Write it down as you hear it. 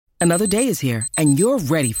Another day is here, and you're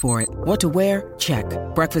ready for it. What to wear? Check.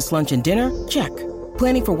 Breakfast, lunch, and dinner? Check.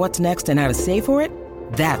 Planning for what's next and how to save for it?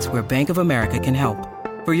 That's where Bank of America can help.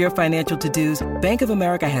 For your financial to-dos, Bank of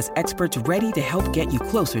America has experts ready to help get you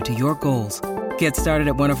closer to your goals. Get started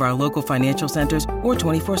at one of our local financial centers or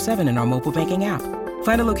 24/7 in our mobile banking app.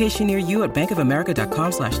 Find a location near you at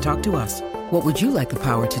bankofamerica.com/talktous. What would you like the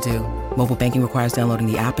power to do? Mobile banking requires downloading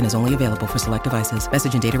the app and is only available for select devices.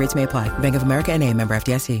 Message and data rates may apply. Bank of America N.A., member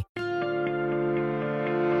FDIC.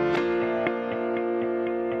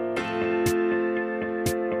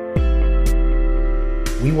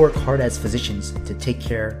 We work hard as physicians to take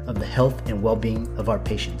care of the health and well-being of our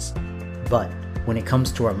patients. But when it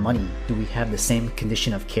comes to our money, do we have the same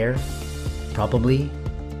condition of care? Probably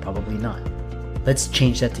not. Let's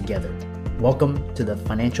change that together. Welcome to the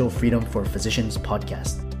Financial Freedom for Physicians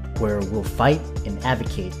podcast, where we'll fight and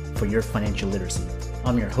advocate for your financial literacy.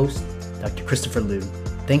 I'm your host, Dr. Christopher Liu.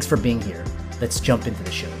 Thanks for being here. Let's jump into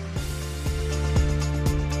the show.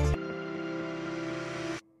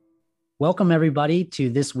 Welcome, everybody, to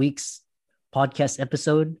this week's podcast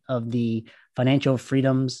episode of the Financial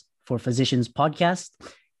Freedoms for Physicians podcast,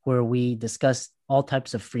 where we discuss all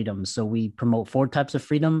types of freedom. So we promote 4 types of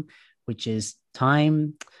freedom, which is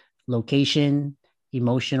time, location,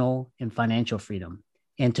 emotional, and financial freedom.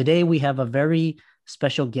 And today we have a very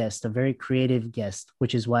special guest, a very creative guest,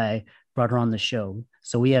 which is why I brought her on the show.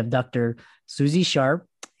 So we have Dr. Susie Sharp.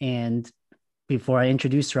 And before I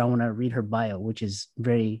introduce her, I want to read her bio, which is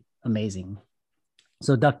very amazing.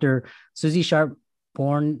 So Dr. Susie Sharp,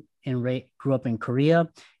 born and grew up in Korea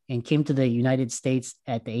and came to the United States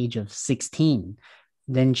at the age of 16.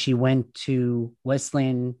 Then she went to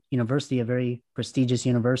Wesleyan University, a very prestigious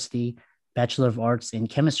university, Bachelor of Arts in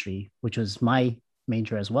Chemistry, which was my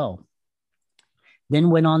major as well. Then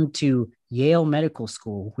went on to Yale Medical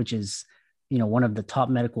School, which is, one of the top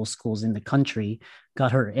medical schools in the country,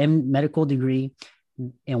 got her medical degree,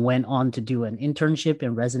 and went on to do an internship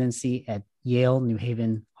and residency at Yale New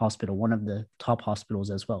Haven Hospital, one of the top hospitals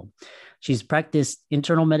as well. She's practiced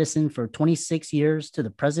internal medicine for 26 years to the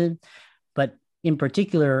present, but in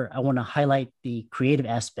particular, I want to highlight the creative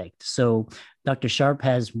aspect. So Dr. Sharp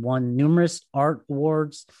has won numerous art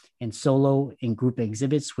awards and solo and group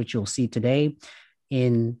exhibits, which you'll see today.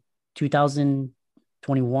 In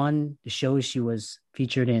 2021, the show she was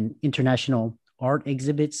featured in international art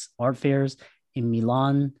exhibits, art fairs, in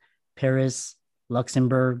Milan, Paris,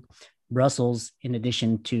 Luxembourg, Brussels, in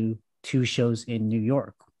addition to 2 shows in New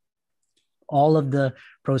York. All of the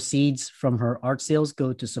proceeds from her art sales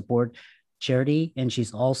go to support charity, and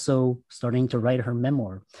she's also starting to write her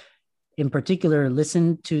memoir. In particular,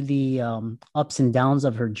 listen to the ups and downs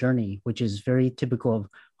of her journey, which is very typical of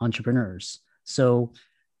entrepreneurs. So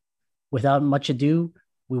without much ado,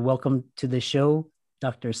 we welcome to the show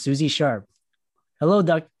Dr. Susie Sharp. Hello,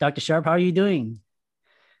 Dr. Sharp. How are you doing?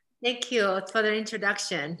 Thank you for the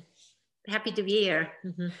introduction. Happy to be here.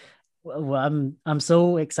 Mm-hmm. Well, I'm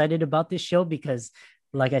so excited about this show because,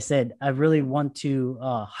 like I said, I really want to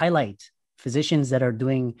highlight physicians that are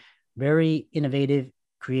doing very innovative,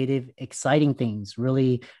 creative, exciting things,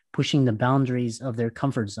 really pushing the boundaries of their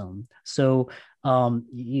comfort zone. So,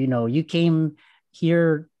 you came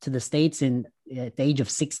here to the States at the age of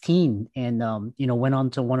 16 and, went on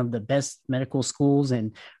to one of the best medical schools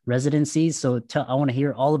and residencies. So I want to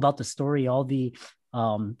hear all about the story, all the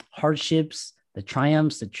hardships, the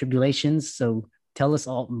triumphs, the tribulations. So tell us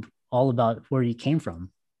all about where you came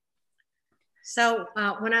from. So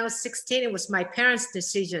when I was 16, it was my parents'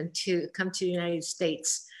 decision to come to the United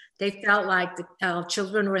States. They felt like the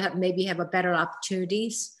children would maybe have a better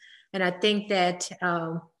opportunities. And I think that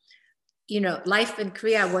life in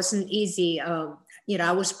Korea wasn't easy.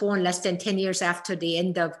 I was born less than 10 years after the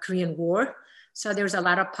end of Korean War. So there's a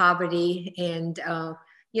lot of poverty and,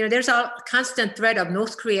 there's a constant threat of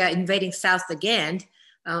North Korea invading South again.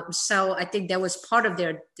 So I think that was part of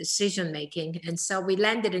their decision making. And so we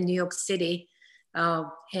landed in New York City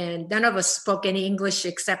and none of us spoke any English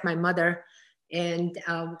except my mother. And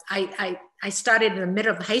I started in the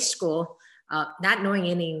middle of high school, not knowing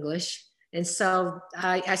any English. And so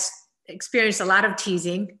I experienced a lot of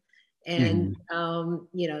teasing and,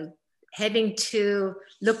 having to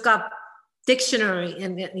look up dictionary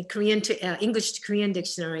in Korean to English to Korean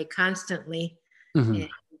dictionary constantly. Mm-hmm.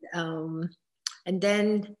 And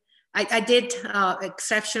then I did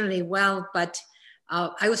exceptionally well, but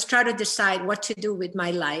I was trying to decide what to do with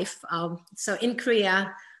my life. So in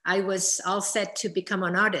Korea, I was all set to become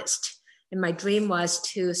an artist. And my dream was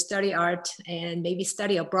to study art and maybe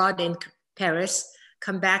study abroad in Paris,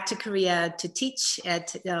 come back to Korea to teach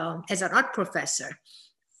as an art professor.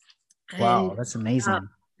 Wow, that's amazing.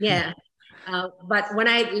 Yeah. But when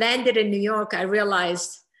I landed in New York, I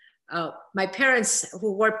realized my parents,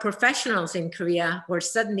 who were professionals in Korea, were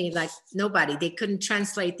suddenly like nobody. They couldn't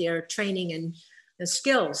translate their training and the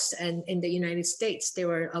skills. And in the United States, they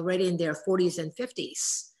were already in their 40s and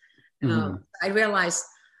 50s. I realized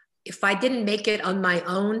if I didn't make it on my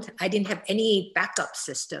own, I didn't have any backup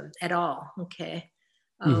system at all. Okay.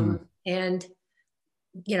 And,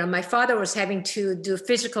 you know, my father was having to do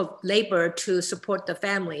physical labor to support the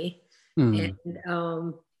family. And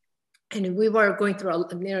we were going through,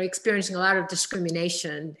 experiencing a lot of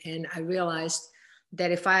discrimination. And I realized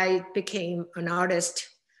that if I became an artist,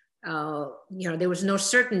 there was no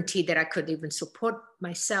certainty that I could even support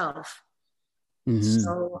myself.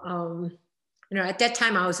 So, at that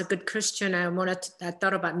time I was a good Christian. I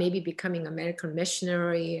thought about maybe becoming a medical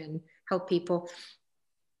missionary and help people.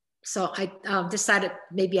 So I decided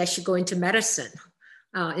maybe I should go into medicine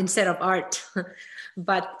instead of art.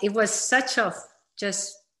 But it was such a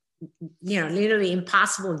just, literally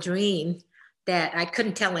impossible dream that I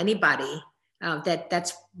couldn't tell anybody that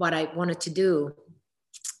that's what I wanted to do.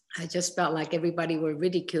 I just felt like everybody would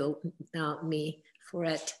ridicule me for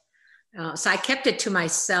it. So I kept it to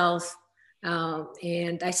myself,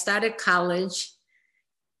 and I started college,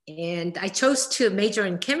 and I chose to major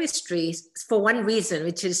in chemistry for one reason,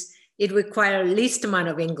 which is it required least amount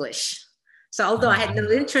of English. So although I had no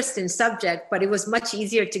interest in subject, but it was much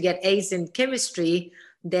easier to get A's in chemistry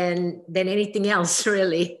than anything else,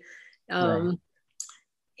 really. Right.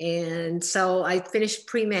 And so I finished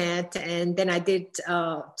pre-med, and then I did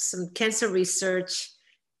some cancer research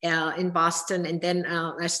in Boston, and then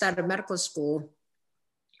I started medical school.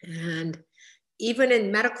 And even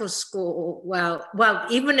in medical school,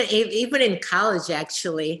 even in college,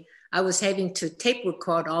 actually, I was having to tape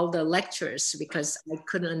record all the lectures because I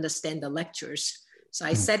couldn't understand the lectures. So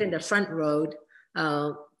I sat in the front row,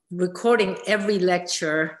 recording every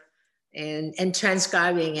lecture and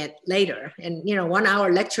transcribing it later. And 1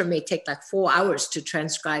 hour lecture may take like 4 hours to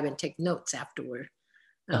transcribe and take notes afterward.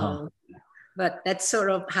 But that's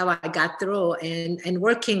sort of how I got through, and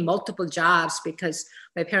working multiple jobs because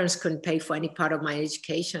my parents couldn't pay for any part of my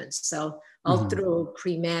education. So all through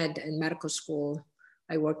pre-med and medical school,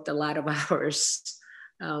 I worked a lot of hours.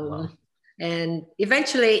 And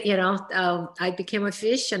eventually, I became a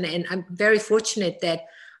physician, and I'm very fortunate that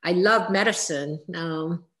I love medicine.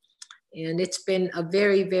 And it's been a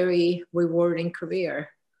very, very rewarding career.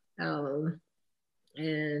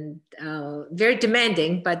 And very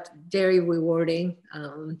demanding, but very rewarding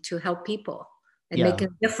to help people and make a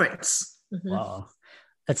difference. Wow,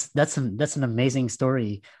 that's an amazing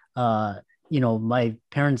story. My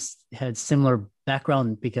parents had similar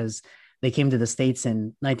background because they came to the States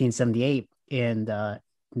in 1978, and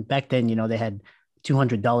back then, they had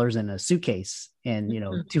 $200 in a suitcase, and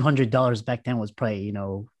 $200 back then was probably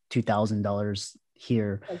 $2,000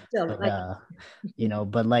 here. But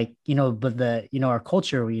our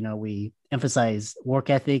culture, we emphasize work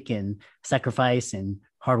ethic and sacrifice and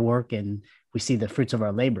hard work, and we see the fruits of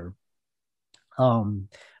our labor.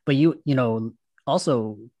 But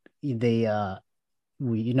also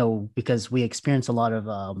because we experience a lot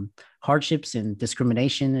of hardships and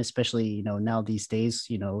discrimination, especially now these days,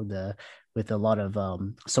 with a lot of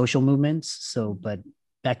social movements. So, but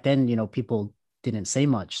back then, people didn't say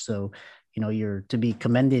much. So, you're to be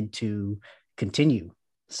commended to continue.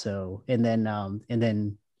 So, and then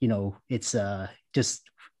it's just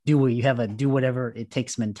do whatever it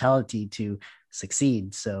takes mentality to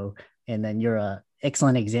succeed. So, and then you're a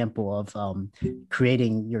excellent example of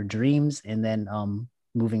creating your dreams and then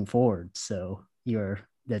moving forward. So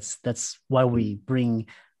that's why we bring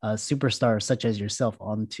superstars such as yourself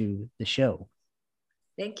onto the show.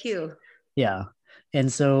 Thank you. Yeah.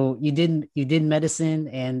 And so you did medicine,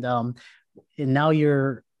 and now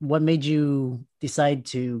what made you decide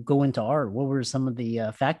to go into art? What were some of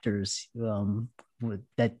the factors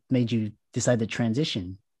that made you decide to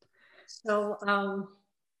transition? So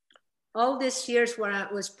all these years when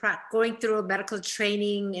I was going through medical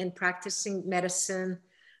training and practicing medicine,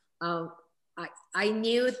 I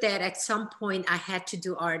knew that at some point I had to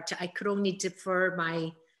do art. I could only defer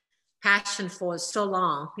my passion for so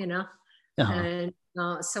long, And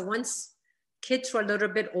so once kids were a little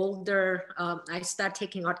bit older, I started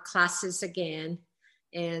taking art classes again.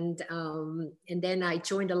 And then I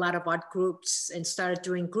joined a lot of art groups and started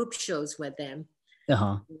doing group shows with them.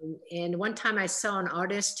 And one time I saw an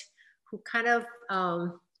artist who kind of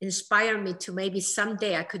inspired me to maybe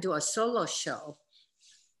someday I could do a solo show.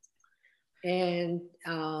 And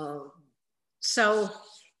so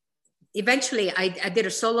eventually I did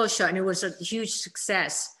a solo show, and it was a huge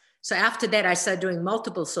success. So after that, I started doing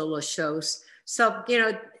multiple solo shows. So,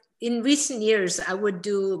 in recent years, I would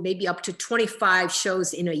do maybe up to 25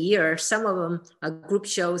 shows in a year. Some of them are group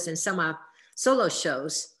shows and some are solo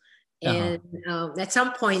shows. And at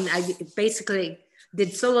some point, I basically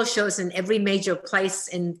did solo shows in every major place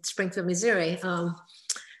in Springfield, Missouri.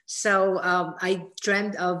 So I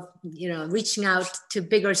dreamt of, reaching out to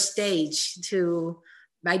bigger stage, to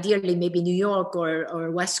ideally maybe New York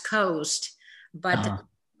or West Coast. But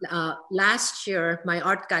last year, my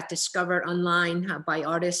art got discovered online by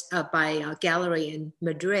a gallery in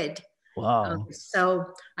Madrid. Wow. So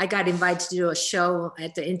I got invited to do a show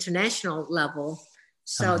at the international level.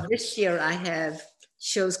 So this year I have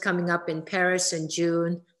shows coming up in Paris in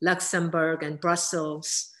June, Luxembourg and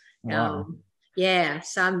Brussels. Wow.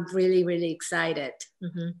 So I'm really, really excited.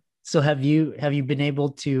 Mm-hmm. So have you been able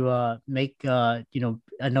to make I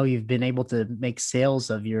know you've been able to make sales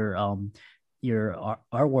of your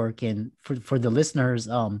artwork, and for the listeners,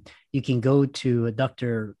 you can go to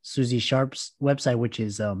Dr. Susie Sharp's website, which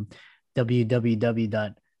is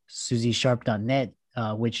www.susiesharp.net,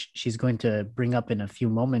 which she's going to bring up in a few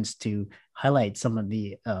moments to highlight some of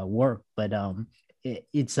the work. But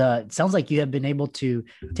it sounds like you have been able to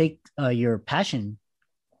take your passion.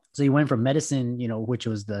 So you went from medicine, which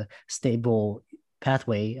was the stable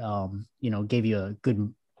pathway, gave you a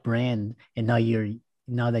good brand, and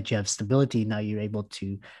now that you have stability, now you're able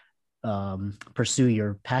to pursue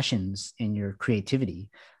your passions and your creativity.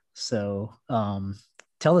 So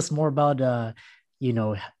tell us more about,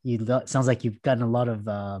 sounds like you've gotten a lot of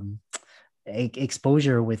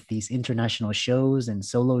exposure with these international shows and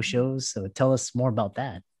solo shows. So tell us more about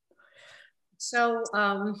that. So,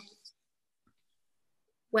 I'm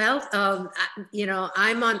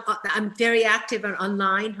very active on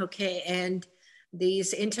online. Okay. And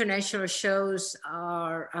these international shows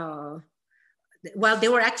are, they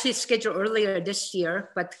were actually scheduled earlier this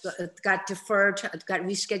year, but got deferred, got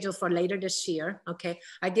rescheduled for later this year. Okay.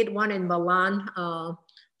 I did one in Milan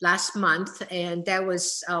last month, and that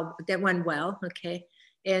went well. Okay.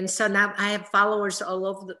 And so now I have followers all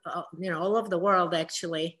over the world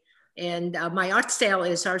actually. And my art sale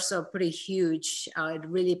is also pretty huge. It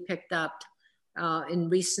really picked up in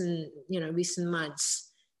recent months.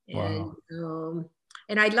 Wow.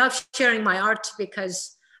 And I love sharing my art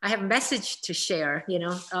because I have a message to share.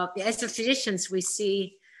 As physicians, we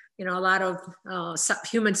see, a lot of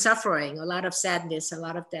human suffering, a lot of sadness, a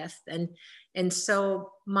lot of death. And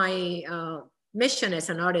so my mission as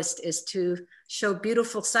an artist is to show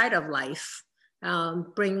beautiful side of life,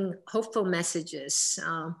 bring hopeful messages,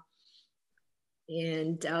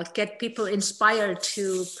 and get people inspired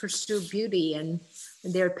to pursue beauty and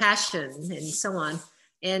their passion and so on.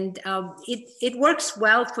 And it works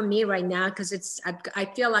well for me right now because I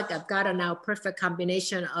feel like I've got a now perfect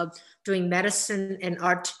combination of doing medicine and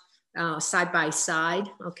art side by side.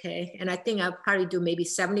 Okay. And I think I'll probably do maybe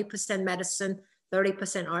 70% medicine,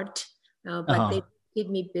 30% art, but they keep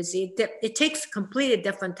me busy. It takes a completely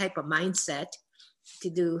different type of mindset to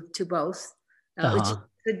do to both, which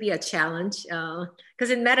could be a challenge.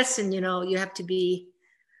 Because in medicine, you have to be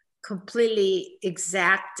completely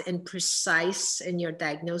exact and precise in your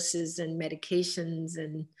diagnosis and medications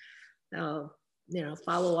and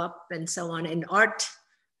follow up and so on. In art,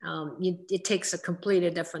 it takes a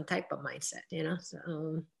completely different type of mindset,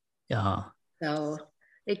 so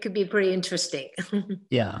it could be pretty interesting.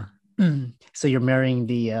 Yeah. So you're marrying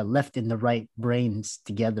the left and the right brains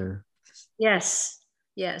together. Yes.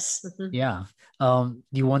 Mm-hmm. Yeah. Do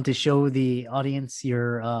you want to show the audience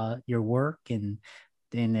your work and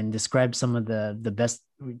describe some of the best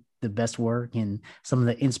work and some of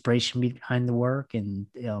the inspiration behind the work, and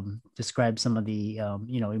describe some of the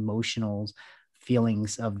emotional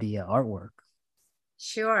feelings of the artwork?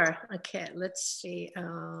 Sure. Okay. Let's see.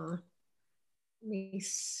 Let me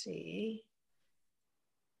see.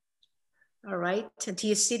 All right. Do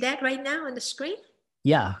you see that right now on the screen?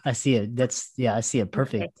 Yeah, I see it. I see it.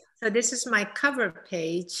 Perfect. Okay. So this is my cover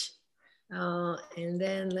page. And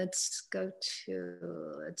then let's go to,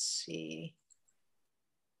 let's see.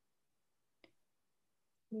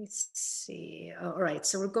 All right,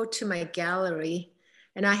 so we'll go to my gallery,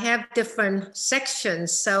 and I have different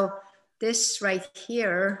sections. So this right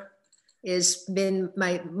here has been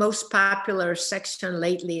my most popular section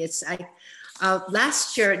lately. It's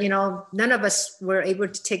last year, none of us were able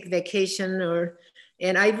to take vacation,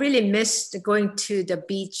 and I really missed going to the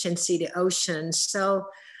beach and see the ocean. So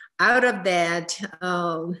out of that,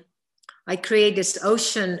 I created this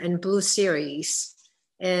Ocean and Blue series.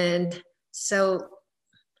 And so,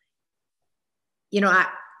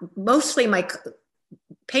 mostly my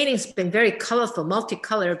painting's been very colorful,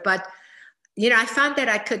 multicolored, but I found that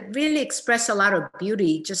I could really express a lot of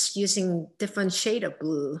beauty just using different shade of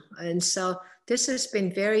blue. And so this has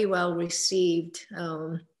been very well received.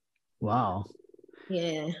 Wow.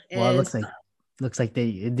 Yeah. Well, it looks like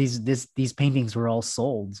these paintings were all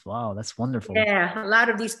sold. Wow, that's wonderful. Yeah, a lot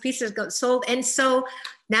of these pieces got sold. And so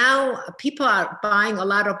now people are buying a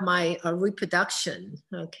lot of my reproduction.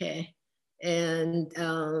 Okay. And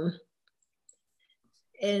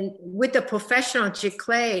with the professional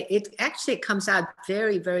giclée, it actually comes out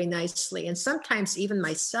very, very nicely. And sometimes even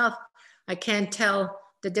myself, I can't tell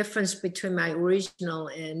the difference between my original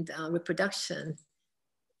and reproduction.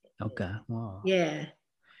 Okay. Wow. Yeah.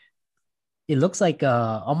 It looks like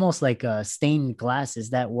almost like a stained glass.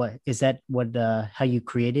 Is that what how you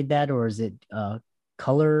created that, or is it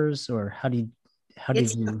colors, or how did you?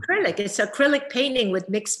 Acrylic. It's acrylic painting with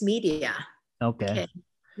mixed media. Okay.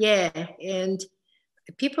 Yeah, and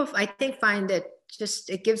people, I think, find that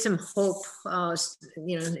it gives them hope.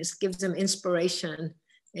 It gives them inspiration,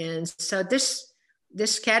 and so this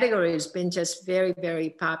category has been just very, very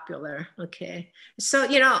popular. Okay, so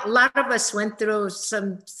a lot of us went through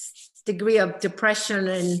some degree of depression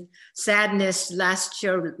and sadness last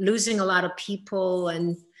year, losing a lot of people,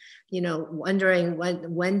 and wondering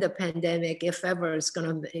when the pandemic, if ever, is going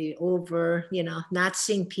to be over. Not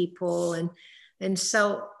seeing people, and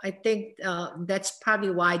so I think that's probably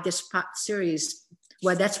why this series.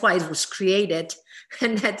 Well, that's why it was created,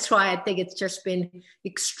 and that's why I think it's just been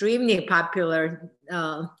extremely popular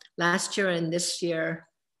last year and this year.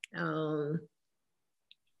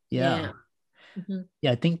 Yeah. Mm-hmm.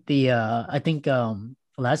 Yeah, I think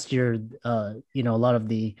last year a lot of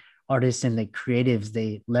the artists and the creatives,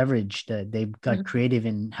 they leveraged they got Mm-hmm. creative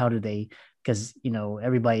in how do they, because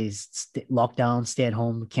everybody's locked down, stay at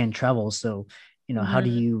home, can't travel, so Mm-hmm.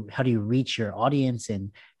 how do you reach your audience,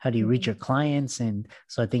 and how do you reach your clients? And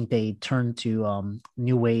so I think they turned to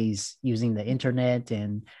new ways using the internet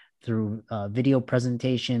and through video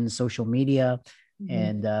presentations, social media. Mm-hmm.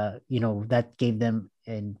 And that gave them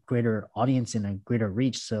a greater audience and a greater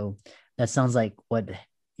reach. So that sounds like what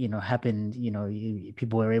happened.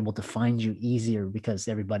 People were able to find you easier because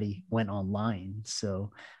everybody went online.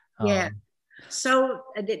 So yeah, so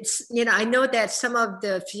it's I know that some of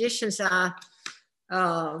the physicians are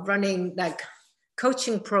running like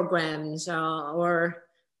coaching programs, or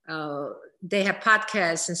they have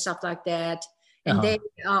podcasts and stuff like that, and they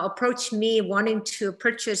approached me wanting to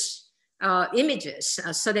purchase images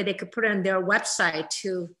so that they could put it on their website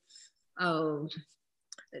to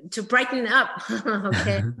brighten up.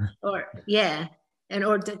 Okay. Or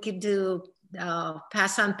to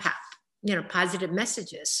pass on positive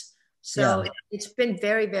messages. So it's been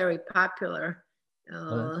very, very popular.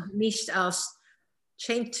 Niche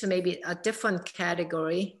changed to maybe a different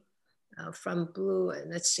category from blue,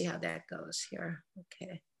 and let's see how that goes here.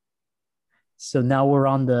 Okay. So now we're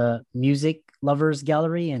on the music lovers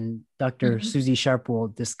gallery, and Dr. Susie Sharp will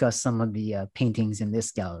discuss some of the paintings in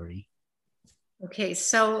this gallery. Okay,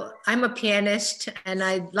 so I'm a pianist and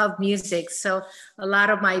I love music. So a lot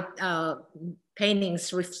of my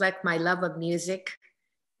paintings reflect my love of music.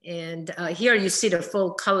 And here you see the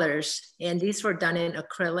full colors, and these were done in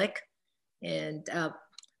acrylic. And,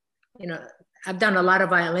 I've done a lot of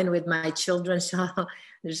violin with my children. So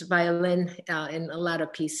there's violin in a lot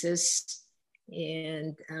of pieces.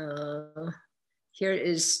 And here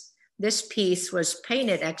is, this piece was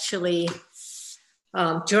painted actually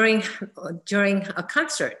during a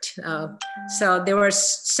concert. So there were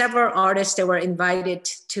several artists that were invited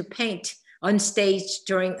to paint on stage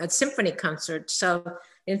during a symphony concert. So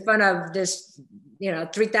in front of this,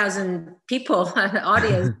 3,000 people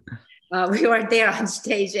audience, we were there on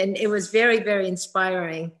stage, and it was very, very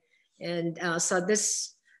inspiring. And so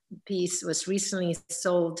this piece was recently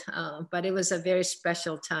sold, but it was a very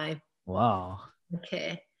special time. Wow.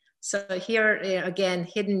 Okay. So here again,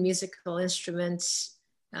 hidden musical instruments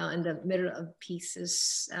in the middle of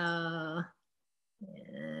pieces. And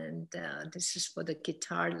this is for the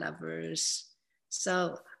guitar lovers.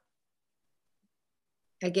 So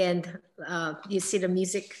again, you see the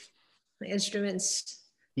music instruments.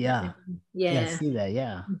 Yeah. Yeah. I see that.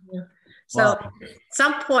 Yeah. Mm-hmm. So at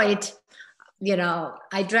some point,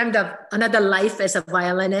 I dreamed of another life as a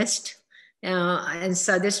violinist. And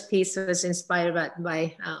so this piece was inspired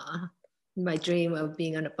by my dream of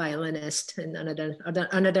being a violinist in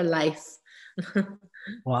another life.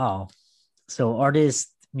 Wow. So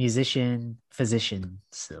artist, musician, physician.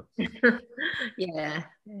 So yeah.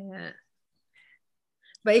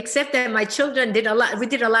 But except that my children we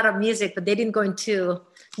did a lot of music, but they didn't go into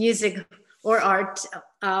music or art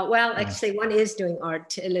Well, Yeah. actually, one is doing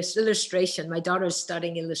art illustration. My daughter is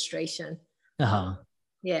studying illustration. Uh-huh.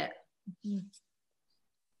 Yeah.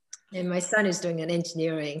 And my son is doing an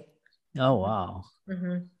engineering. Oh, wow.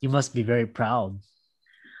 Mm-hmm. You must be very proud.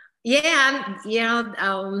 Yeah,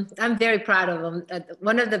 I'm very proud of them.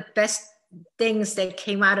 One of the best things that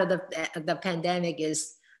came out of the pandemic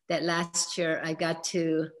is that last year I got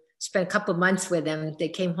to spend a couple months with them. They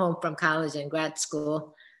came home from college and grad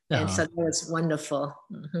school, and so that was wonderful.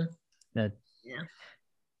 Mm-hmm. That, yeah.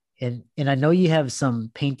 And I know you have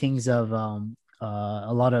some paintings of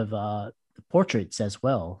a lot of portraits as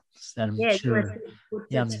well. That I'm sure.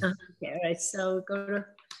 Yeah. Okay, all right. So go to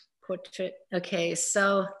portrait. Okay,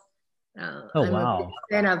 so Oh, I'm wow. a big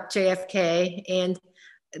fan of JFK, and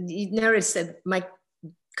you notice that my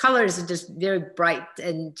colors are just very bright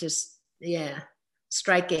and just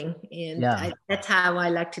striking, and that's how I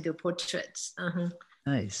like to do portraits.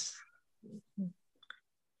 Nice.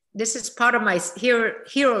 This is part of my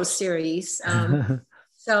hero series.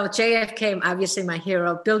 So JFK, obviously my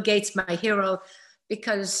hero. Bill Gates, my hero,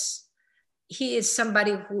 because he is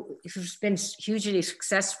somebody who's been hugely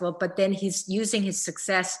successful, but then he's using his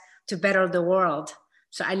success to better the world.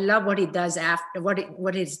 So I love what he does after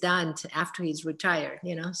what he's done after he's retired,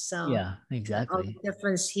 So yeah, exactly. All the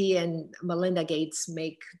difference he and Melinda Gates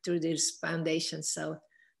make through this foundation. So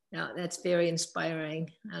that's very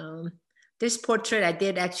inspiring. This portrait I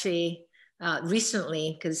did actually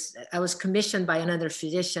recently because I was commissioned by another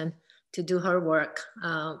physician to do her work.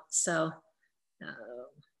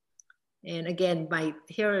 And again, my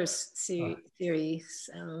heroes series.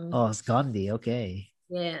 It's Gandhi. Okay.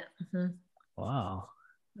 Yeah. Mm-hmm. Wow.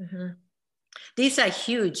 Mm-hmm. These are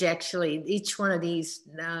huge, actually. Each one of these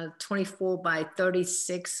 24 by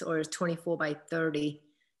 36 or 24 by 30.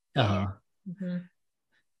 Yeah. Mm-hmm.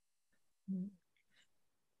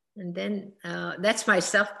 And then that's my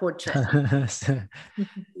self-portrait.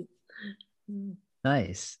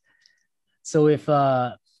 Nice. So if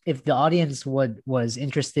the audience was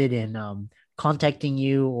interested in contacting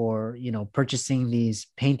you or purchasing these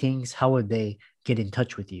paintings, how would they get in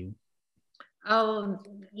touch with you?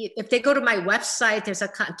 If they go to my website, there's a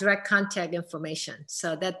direct contact information.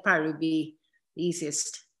 So that probably would be the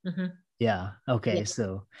easiest. Mm-hmm. Yeah. Okay. Yeah.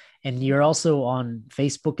 So, and you're also on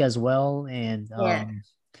Facebook as well, and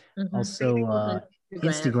mm-hmm. also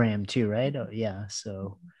Instagram too, right? Oh, yeah.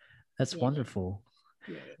 So that's wonderful.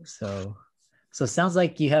 Yeah. So it sounds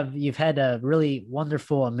like you've had a really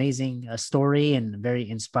wonderful, amazing story and very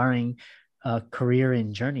inspiring career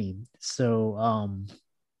and journey. So,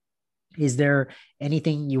 is there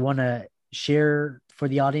anything you want to share for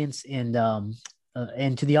the audience and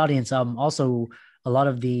to the audience? Also, a lot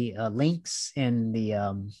of the links and the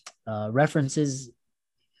references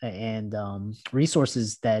and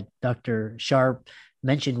resources that Dr. Sharp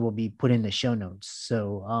mentioned will be put in the show notes.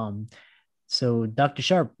 So Dr.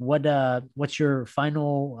 Sharp, what's your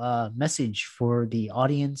final message for the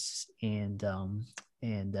audience and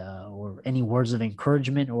or any words of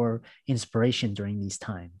encouragement or inspiration during these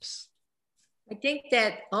times? I think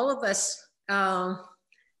that all of us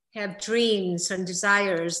have dreams and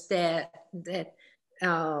desires that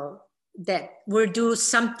we'll do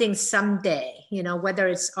something someday, whether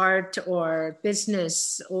it's art or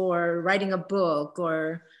business or writing a book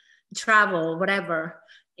or travel, whatever.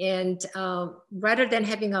 And rather than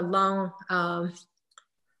having a long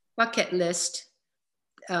bucket list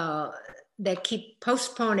that keep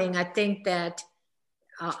postponing, I think that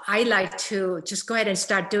I like to just go ahead and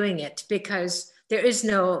start doing it because there is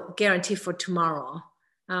no guarantee for tomorrow.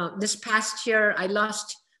 This past year, I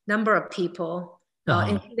lost a number of people,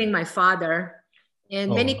 including my father.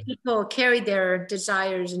 And many people carry their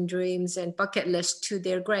desires and dreams and bucket lists to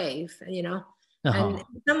their grave, And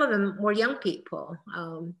some of them were young people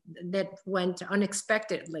that went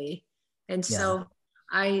unexpectedly. And so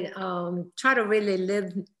I try to really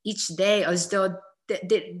live each day as though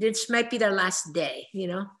this might be their last day,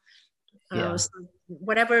 So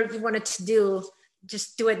whatever you wanted to do,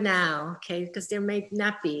 just do it now, okay? Because there may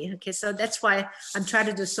not be, okay? So that's why I'm trying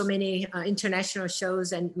to do so many international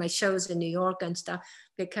shows and my shows in New York and stuff,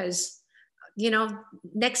 because,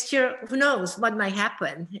 next year, who knows what might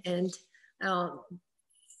happen? And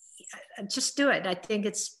just do it. I think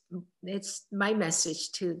it's my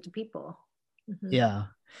message to the people. Mm-hmm. Yeah.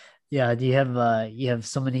 You have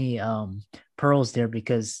so many pearls there,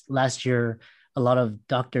 because last year a lot of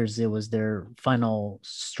doctors, it was their final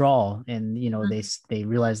straw, and they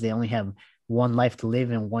realized they only have one life to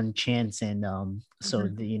live and one chance, and so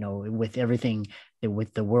with everything,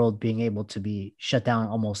 with the world being able to be shut down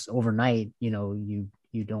almost overnight,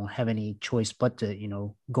 you don't have any choice but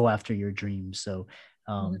to go after your dreams. So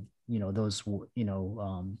those,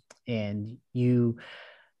 and you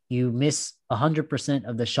miss 100%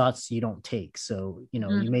 of the shots you don't take. So,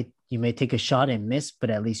 you may take a shot and miss, but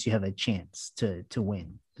at least you have a chance to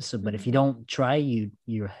win. So, but if you don't try, you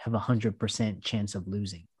have 100% chance of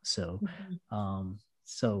losing. So,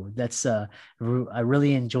 so that's, I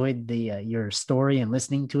really enjoyed your story and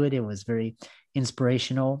listening to it. It was very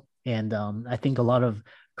inspirational. And I think a lot of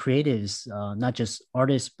creatives, not just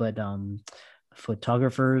artists, but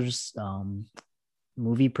photographers,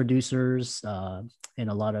 movie producers, and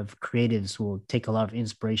a lot of creatives will take a lot of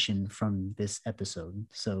inspiration from this episode.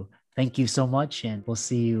 So thank you so much, and we'll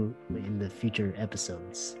see you in the future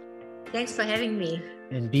episodes. Thanks for having me.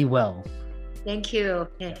 And be well. Thank you.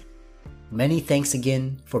 Yeah. Many thanks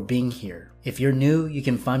again for being here. If you're new, you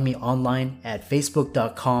can find me online at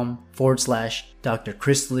facebook.com/Dr.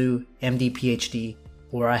 Chris Liu, MD, PhD,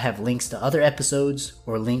 where I have links to other episodes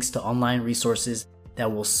or links to online resources that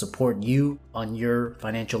will support you on your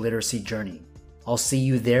financial literacy journey. I'll see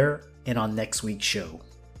you there and on next week's show.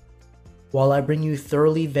 While I bring you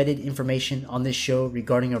thoroughly vetted information on this show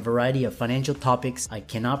regarding a variety of financial topics, I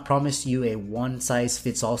cannot promise you a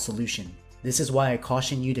one-size-fits-all solution. This is why I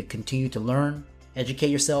caution you to continue to learn, educate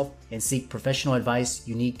yourself, and seek professional advice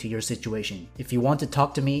unique to your situation. If you want to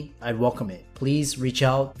talk to me, I'd welcome it. Please reach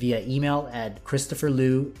out via email at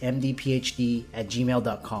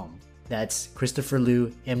christopherliu.mdphd@gmail.com. That's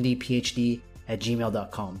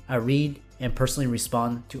christopherliu.mdphd@gmail.com. I read and personally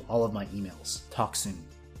respond to all of my emails. Talk soon.